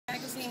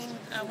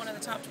one of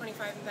the top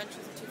 25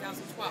 inventions of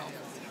 2012.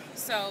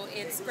 So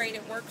it's great.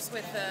 It works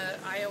with the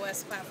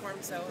iOS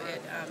platform, so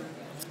it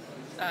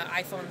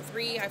iPhone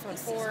 3, iPhone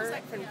 4,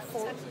 iPhone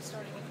 4.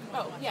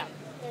 Oh, yeah.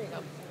 There you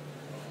go.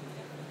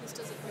 This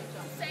does a great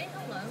job. Say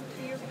hello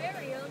to your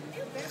very own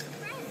new best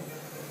friend,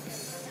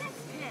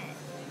 TechPet.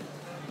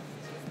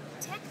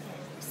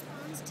 TechPet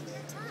responds to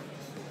your touch.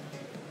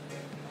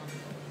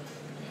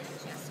 And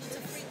just It's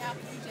a free app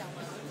you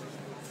download.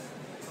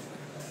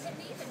 It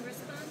even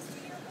responds to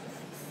your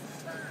voice.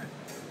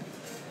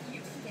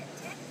 You can get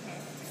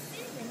TechPet to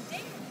sing and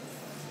dance.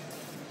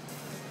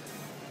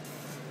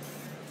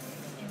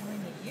 And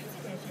when you use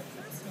it as your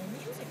personal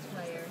music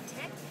player,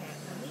 TechPet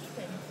will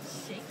even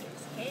shake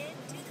its head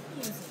to the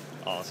music.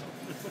 Awesome.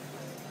 You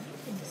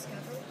can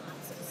discover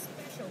lots of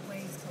special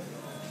ways to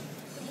love.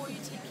 The more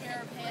you take care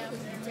of him,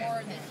 the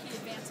more that he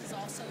advances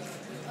also.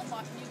 You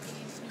unlock new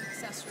games, new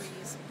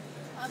accessories.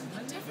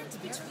 The difference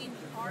between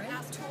our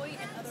app toy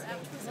and other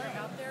app toys that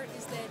are out there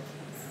is that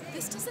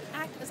this doesn't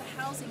act as a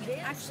housing, it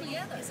actually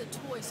is a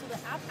toy, so the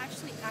app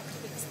actually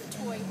activates the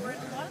toy, where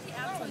a lot of the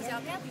app toys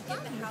out there, you get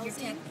the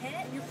housing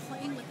and you're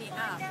playing with the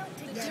app.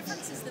 The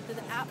difference is that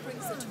the app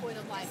brings the toy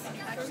to life and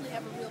you actually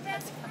have a real pet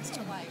that comes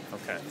to life.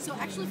 Okay. So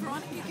actually,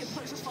 Veronica, you can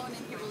put your phone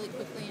in here really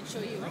quickly and show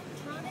you.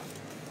 Electronic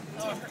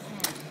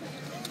TechPet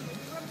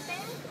from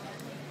Bandai.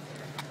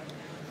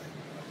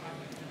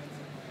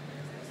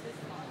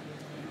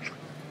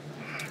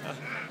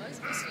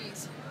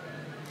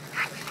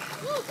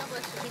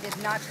 He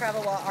did not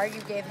travel while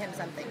Argue gave him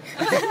something.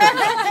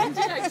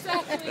 Yeah,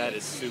 exactly. That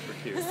is super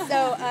cute.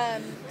 So,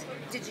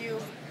 did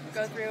you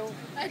go through?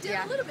 I did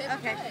Yeah. a little bit.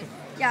 Okay. Okay.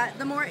 Yeah,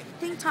 the more,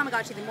 think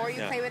Tamagotchi, the more you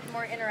Yeah. play with, the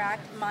more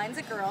interact. Mine's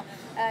a girl.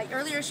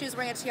 Earlier she was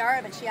wearing a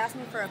tiara, but she asked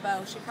me for a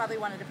bow. She probably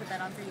wanted to put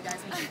that on for you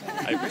guys when she came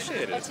in. I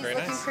appreciate it. But It's she's very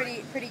looking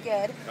nice. pretty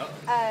good.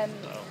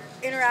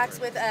 Interacts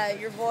with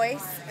your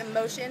voice,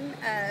 emotion.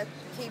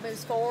 He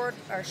moves forward,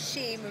 or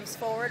she moves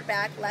forward,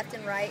 back, left,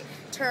 and right.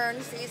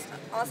 Turns. He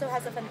also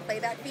has a fun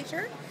playback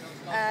feature.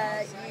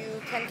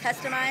 You can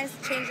customize,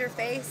 change your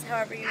face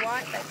however you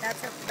want, but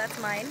that's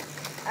mine.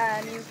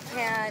 You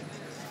can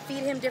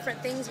feed him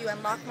different things. You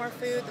unlock more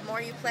food. The more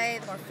you play,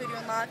 the more food you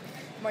unlock.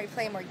 The more you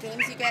play, the more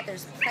games you get.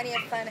 There's plenty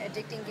of fun,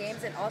 addicting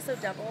games. It also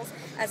doubles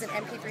as an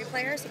MP3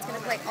 player, so it's going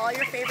to play all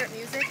your favorite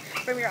music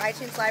from your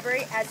iTunes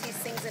library as he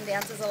sings and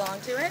dances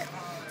along to it.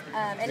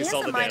 And he has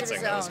saw a the mind dancing.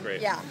 of his That was own.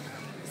 great. Yeah.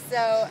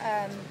 So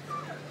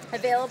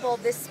available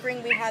this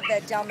spring, we have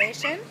the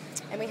Dalmatian,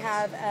 and we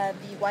have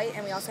the white,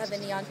 and we also have the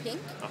neon pink.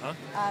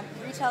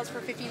 Retails for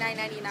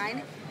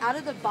 $59.99. Out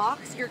of the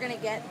box, you're going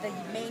to get the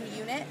main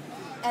unit,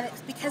 and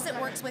it's because it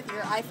works with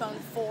your iPhone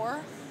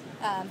 4,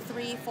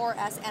 3,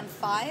 4S, and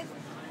 5,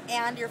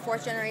 and your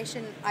 4th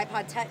generation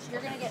iPod Touch.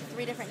 You're going to get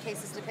 3 different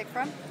cases to pick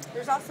from.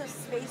 There's also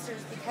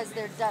spacers because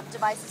their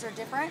devices are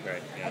different.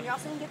 Right, yeah. And you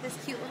also can get this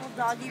cute little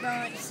doggy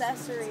bone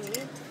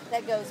accessory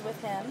that goes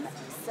with him.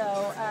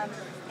 So,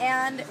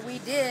 and we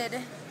did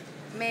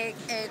make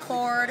a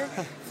cord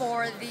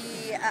for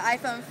the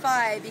iPhone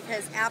 5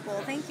 because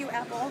Apple, thank you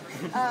Apple.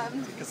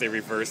 Because they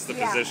reversed the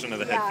Yeah, position of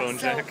the yeah, headphone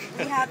so jack.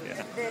 we have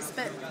this,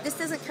 but this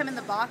doesn't come in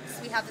the box.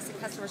 We have this in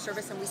customer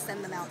service and we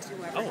send them out to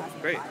whoever Oh, has the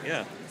great. box.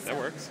 Yeah, that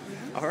works.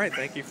 All right,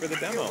 thank you for the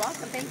demo. You're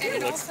welcome. Thank you.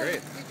 And it looks also,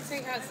 great. you can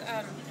say, has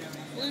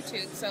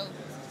Bluetooth, so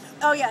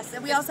Oh yes,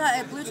 and we also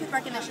have Bluetooth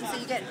recognition. So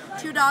you get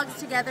 2 dogs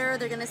together,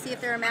 they're going to see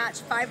if they're a match.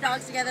 5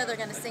 dogs together, they're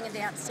going to sing and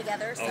dance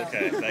together. So.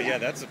 Okay, yeah,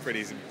 that's a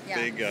pretty Yeah.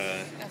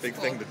 big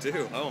thing to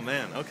do. Oh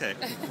man, okay,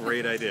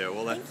 great idea.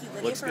 Well, that Thank you,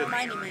 Lydia, looks for good.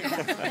 reminding me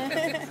of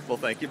that. Well,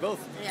 thank you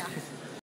both. Yeah.